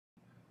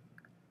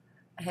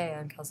Hey,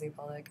 I'm Kelsey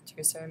Pollock.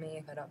 True or me?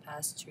 If I don't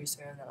pass true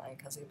serum, then I'm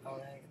Kelsey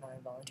Pollock, and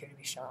I volunteer to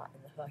be shot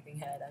in the fucking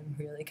head. I'm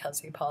really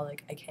Kelsey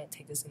Pollock. I can't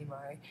take this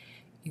anymore.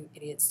 You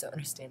idiots don't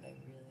understand I'm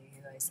really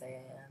who I say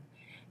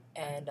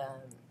I am. And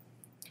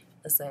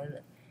listen,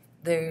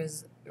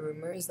 there's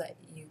rumors that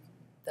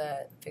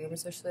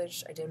fingerprints are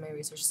switched. I did my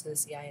research to the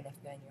CIA and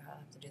FBI, and you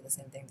have to do the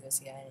same thing to the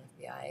CIA and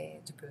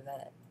FBI to prove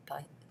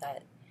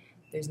that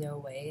there's no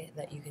way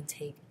that you can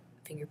take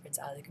fingerprints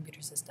out of the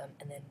computer system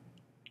and then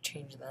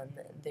change them.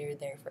 They're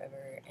there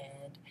forever,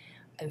 and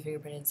I've been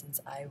fingerprinted since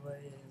I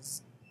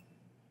was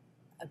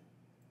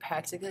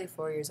practically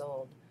 4 years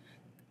old.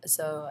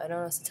 So I don't know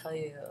what else to tell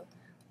you.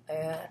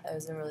 I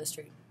was in really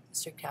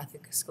strict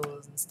Catholic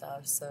schools and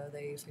stuff, so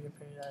they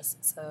fingerprinted us.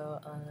 So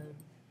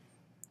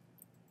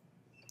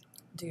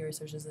do your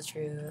research is the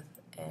truth.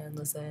 And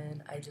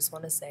listen, I just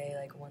want to say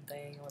like one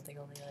thing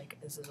only. Like,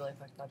 this is really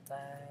fucked up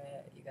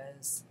that you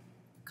guys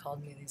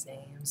called me these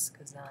names,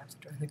 because now I have to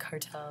join the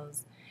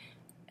cartels,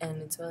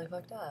 and it's really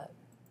fucked up.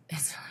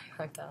 It's really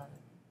fucked up.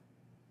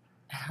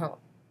 I don't.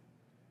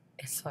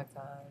 It's fucked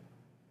up.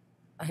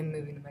 I'm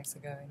moving to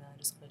Mexico right now. I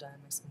just want to die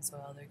in Mexican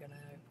soil. They're gonna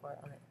report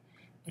on it.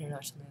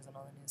 International news on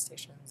all the news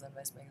stations and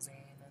Vice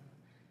Magazine and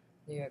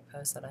New York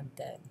Post that I'm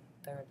dead.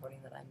 They're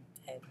reporting that I'm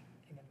dead.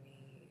 I'm gonna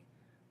be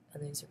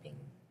on the news for being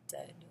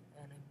dead,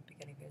 and I'm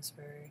getting news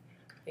for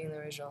being the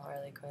original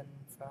Harley Quinn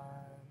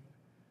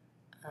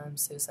from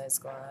Suicide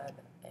Squad.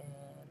 And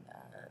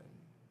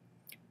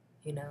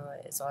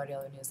it's already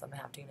all the news that my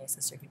half-DNA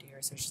sister could do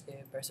research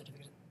through birth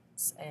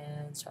certificates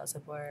and child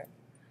support.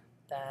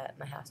 That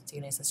my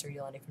half-DNA sister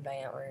Yolandi from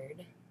Diane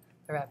Word,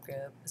 the rap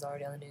group, is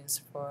already on the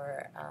news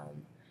for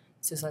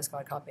Suicide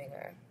Squad copying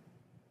her.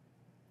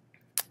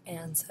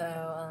 And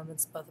so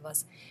it's both of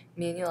us,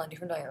 me and Yolandi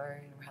from Diane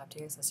Word, and we're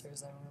half-DNA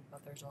sisters, and we're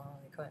both original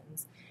Harley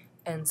Quinns.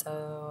 And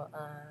so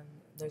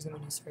there's gonna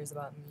be new stories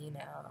about me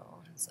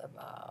now. It's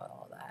about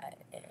all that,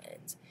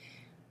 and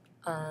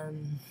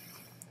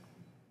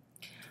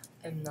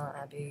I'm not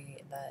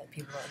happy that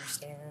people don't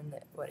understand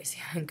what is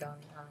even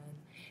going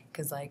on,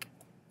 because like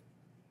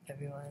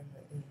everyone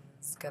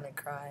is gonna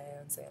cry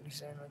once they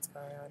understand what's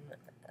going on.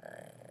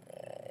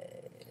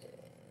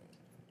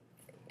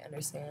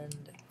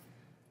 Understand,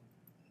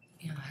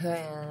 who I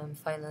am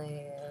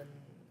finally, and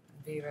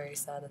be very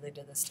sad that they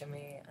did this to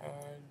me.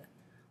 And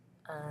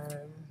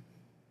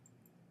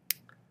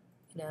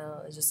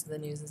just the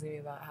news is gonna be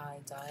about how I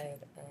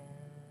died, and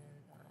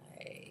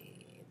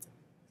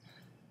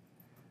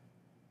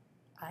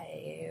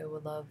I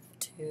would love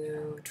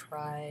to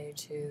try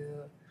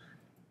to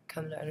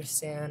come to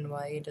understand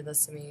why you did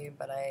this to me,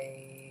 but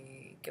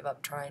I give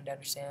up trying to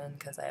understand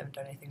because I haven't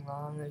done anything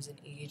wrong. There's an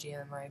EEG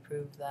where I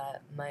proved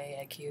that my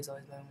IQ has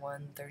always been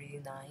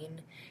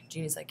 139.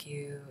 Genius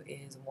IQ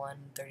is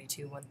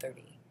 132,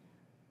 130.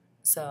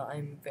 So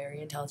I'm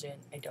very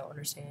intelligent. I don't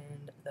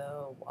understand,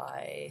 though,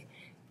 why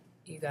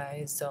you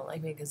guys don't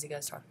like me, because you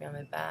guys talk me on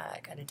my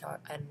back. I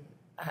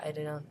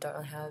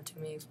don't have too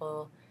many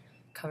full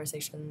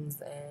conversations,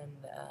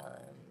 and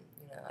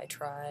I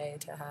try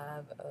to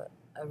have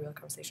a real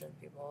conversation with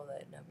people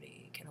that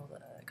nobody can hold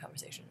a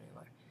conversation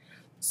anymore.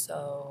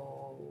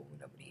 So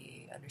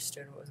nobody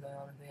understood what was going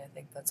on with me. I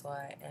think that's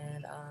why.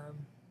 And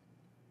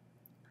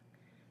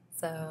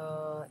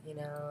so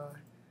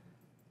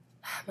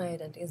my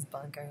identity is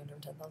bunk. I ran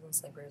from 10,000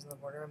 snipers on the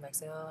border of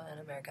Mexico and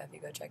America. If you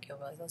go check, you'll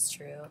realize that's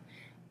true.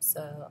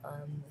 So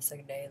the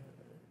second day,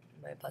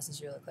 my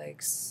passenger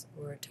lookalikes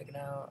were taken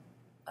out.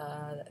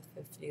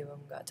 50 of them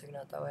got taken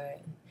out that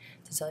way. And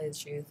to tell you the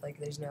truth, like,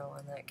 there's no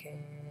one that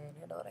can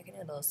handle what I can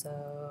handle.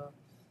 So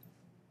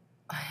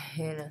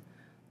they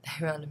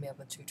rounded me up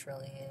with 2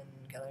 trillion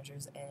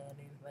countermeasures, and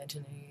my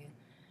identity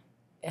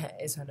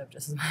is rounded up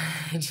just as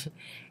much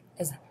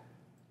as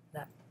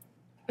that.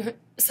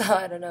 So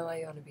I don't know why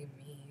you want to be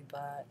me,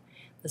 but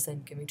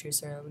listen, give me true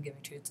serum, give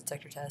me truth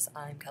detector test.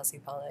 I'm Kelsey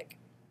Pollock.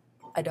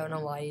 I don't know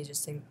why you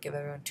just think give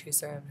everyone true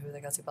serum who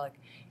they're Kelsey Pollock.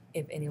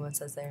 If anyone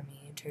says they're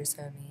me, true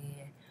serum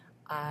me.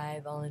 I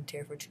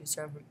volunteer for true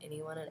serum from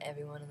anyone and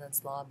everyone, and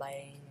that's law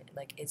abiding.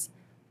 Like, it's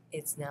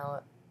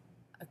now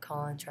a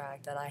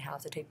contract that I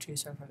have to take true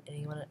serum from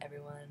anyone and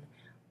everyone.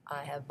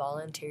 I have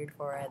volunteered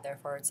for it,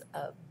 therefore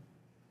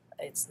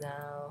it's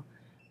now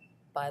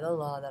by the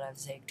law that I have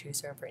to take true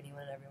serum for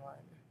anyone and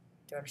everyone.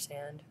 Do you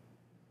understand?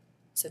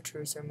 So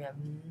true serum, you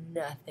have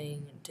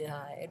nothing to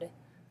hide.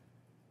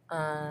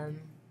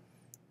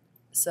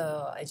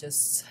 So I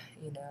just,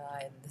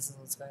 this is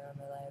what's going on in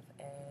my life,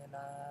 and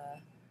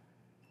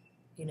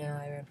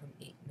I ran from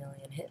 8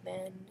 million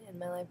hitmen in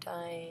my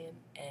lifetime,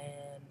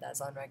 and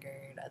that's on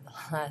record.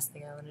 The last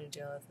thing I wanted to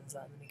deal with is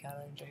that many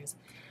cattle injuries,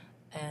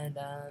 and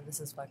this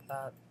is fucked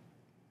up.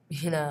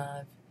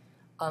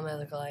 All my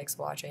lookalikes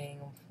watching,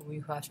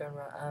 you have to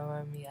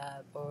run me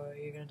up, or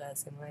you're gonna die the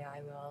same way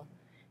I will.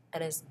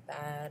 And it's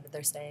bad.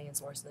 They're saying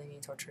it's worse than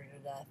being tortured to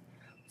death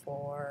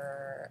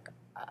for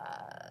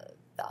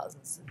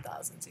thousands and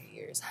thousands of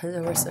years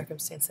under worse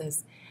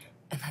circumstances.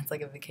 And that's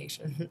like a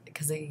vacation,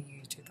 because they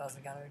use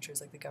 2,000 countermeasures.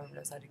 Like, the government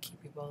knows how to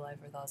keep people alive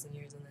for 1,000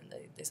 years, and then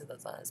they said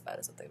that's not as bad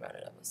as what they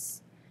rounded up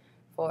was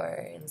for,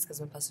 and it's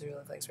because my passenger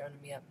look like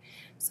rounded me up.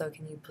 So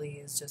can you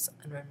please just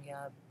unrun me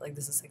up? Like,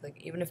 this is sick.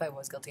 Like, even if I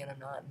was guilty and I'm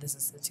not, this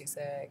is too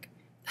sick.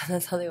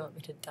 That's how they want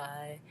me to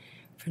die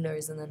for no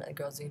reason. Then a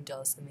girl's being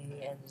jealous of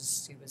me and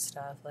just stupid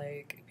stuff.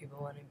 Like, people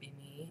want to be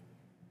me.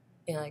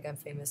 And like, I'm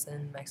famous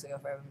in Mexico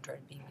for everyone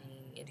trying to be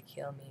me and to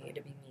kill me,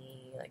 to be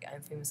me. Like,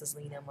 I'm famous as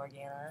Lena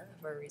Morgana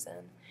for a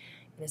reason.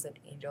 And as an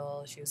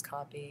angel, she was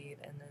copied,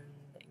 and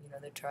then, you know,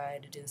 they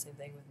tried to do the same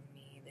thing with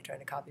me. They tried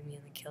to copy me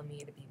and then kill me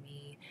to be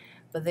me.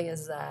 But the thing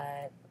is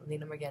that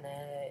Lena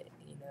Morgana,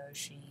 you know,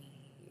 she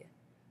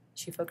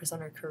focused on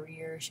her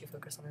career, she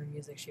focused on her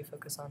music, she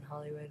focused on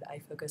Hollywood. I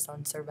focused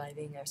on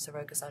surviving, I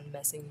focused on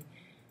messing,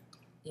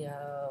 you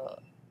know,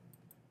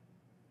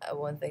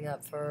 one thing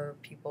up for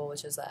people,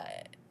 which is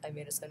that I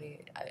made a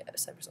 70%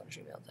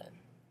 stream all the time.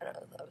 I don't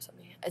know if that was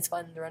something. It's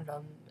fun to run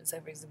from. It's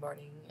like in the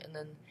morning, and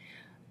then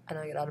I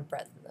know I get out of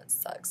breath, and that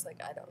sucks.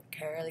 Like, I don't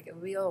care. Like, it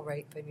would be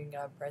alright if I didn't get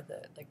out of breath.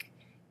 Like,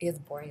 it gets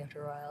boring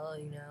after a while,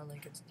 you know?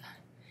 Like, it's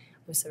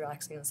so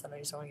relaxing in the sun. I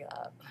just don't want to get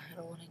up. I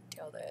don't want to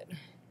deal with it.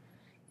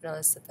 You know,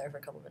 I sit there for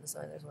a couple minutes,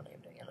 and there's one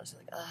I'm doing, and I was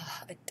just like,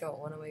 I don't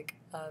want to wake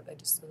up. I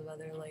just would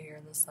rather lay here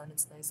in the sun.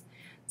 It's nice.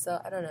 So,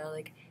 I don't know.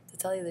 Like, to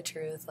tell you the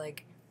truth,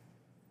 like,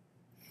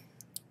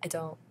 I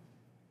don't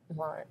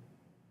want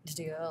to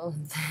do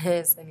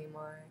this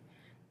anymore,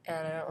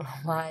 and I don't know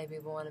why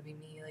people want to be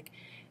me. Like,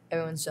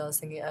 everyone's jealous,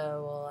 thinking,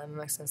 oh, well, I'm a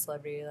Mexican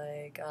celebrity,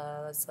 like,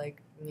 that's,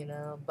 like, you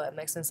know, but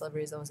Mexican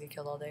celebrities almost get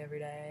killed all day, every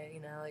day, you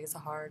know, like, it's a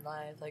hard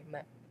life, like,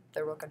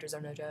 third world countries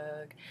are no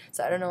joke,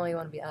 so I don't know why you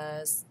want to be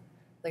us.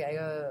 Like, I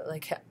go,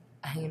 like,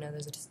 you know,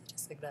 there's a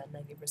statistic that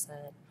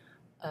 90%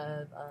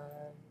 of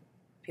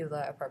people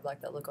that are part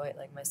black that look white,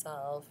 like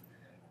myself,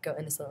 go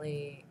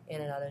innocently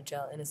in and out of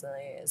jail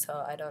innocently.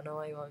 So I don't know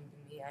why you want to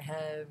be me. I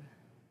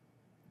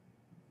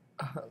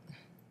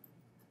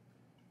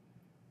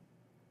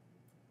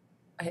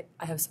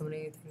have so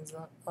many things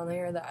on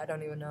there that I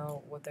don't even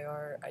know what they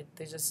are.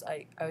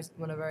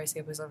 Whenever I see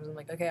a police officer, I'm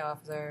like, okay,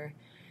 officer,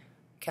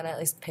 can I at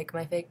least pick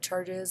my fake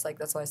charges? Like,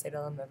 that's what I say to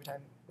them every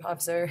time.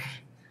 Officer,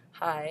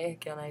 hi,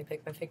 can I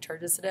pick my fake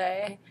charges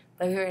today?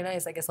 That'd be very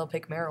nice. I guess I'll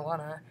pick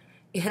marijuana.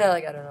 You know,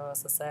 like, I don't know what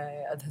else to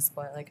say at this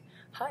point. Like,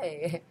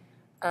 hi,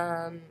 you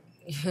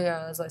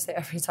know, that's what I say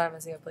every time I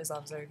see a police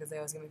officer, because they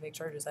always give me fake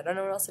charges. I don't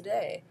know what else to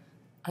say.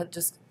 I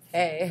just,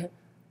 hey,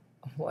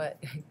 what,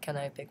 can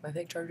I pick my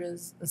fake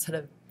charges instead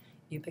of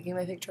you picking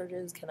my fake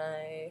charges? Can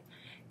I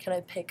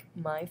pick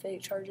my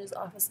fake charges,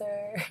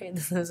 officer?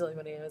 This is really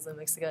funny. I was in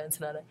Mexico and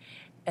Sonata,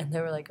 and they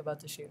were like about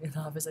to shoot me. The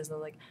officers were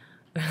like,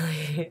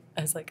 really?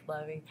 I was like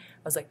laughing.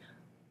 I was like,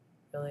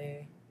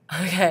 really?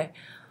 Okay.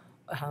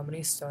 How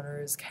many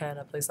stoners can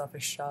a police officer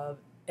shove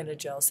in a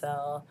jail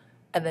cell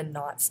and then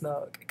not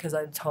smoke? Because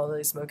I'm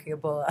totally smoking a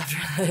bowl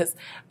after this.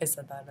 I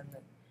said that, and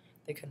then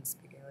they couldn't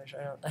speak English.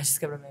 I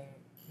just kept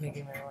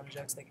making marijuana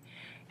jokes, like,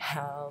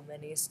 how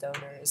many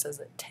stoners does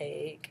it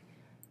take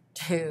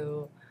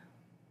to,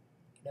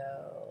 you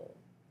know,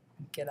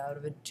 get out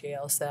of a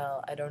jail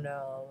cell? I don't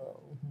know.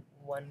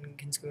 One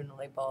can screw in a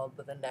light bulb,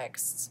 but the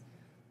next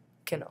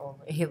can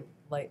only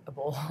light a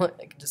bowl.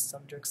 Like, just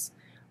some jokes.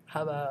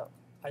 How about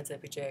a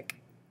hippie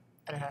chick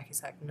and a hacky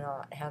sack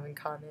not have in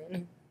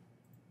common?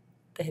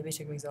 The hippie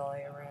chick moves all the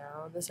way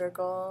around the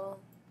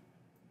circle.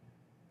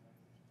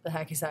 The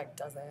hacky sack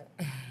doesn't.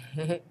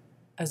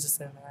 I was just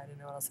sitting there. I didn't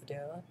know what else to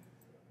do.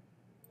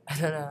 I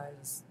don't know.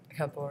 I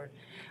got bored.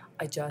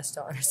 I just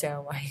don't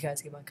understand why you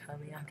guys keep on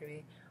coming after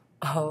me.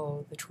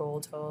 Oh, the troll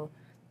toll.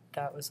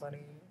 That was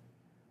funny.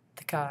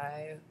 The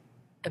guy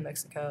in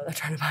Mexico that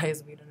tried to buy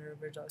his weed under a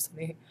bridge off to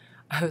me.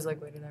 I was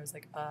like waiting there. I was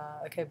like,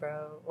 okay,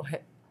 bro.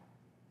 What?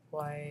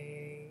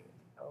 Why?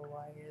 Oh,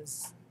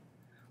 what's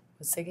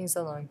taking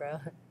so long, bro?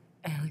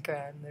 And I look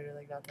around and they're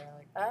like not there. I'm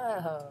like,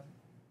 oh.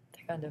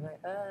 They got into my,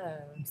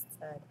 oh, it's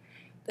sad.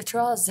 The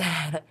troll's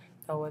dead.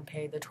 No one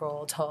paid the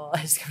troll toll.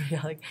 I just gonna be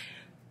like,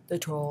 the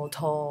troll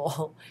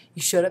toll.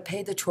 You should have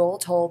paid the troll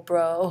toll,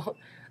 bro.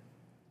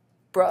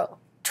 Bro,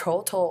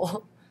 troll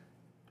toll.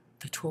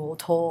 The troll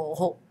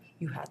toll.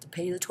 You have to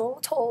pay the troll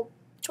toll.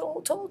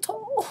 Troll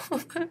toll.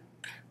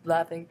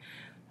 Laughing.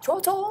 Troll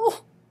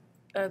toll.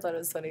 I thought it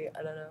was funny.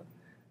 I don't know.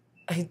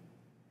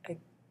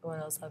 What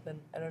else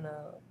happened? I don't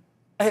know.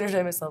 I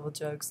entertain myself with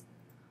jokes.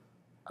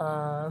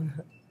 What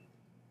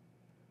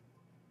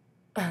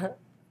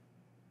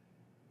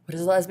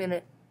is a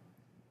lesbian?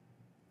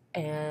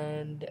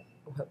 And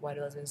why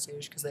do lesbians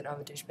douche? Because they don't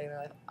have a douchebag in their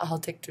life. I'll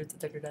take truth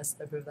detector tests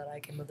to prove that I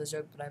came up with this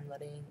joke, but I'm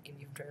letting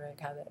Amy from Trainwreck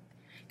have it.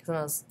 Because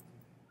someone else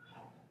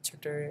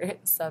tricked her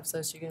stuff,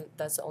 so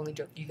that's the only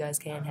joke you guys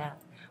can have.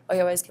 Oh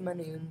yeah, why is Kim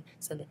Jong-un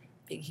send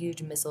big,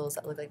 huge missiles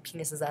that look like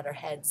penises at our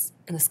heads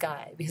in the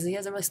sky? Because he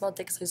has a really small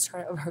dick, so he's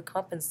trying to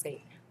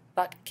overcompensate.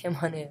 Fuck Kim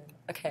Jong-un.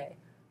 Okay,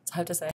 that's all I have to say.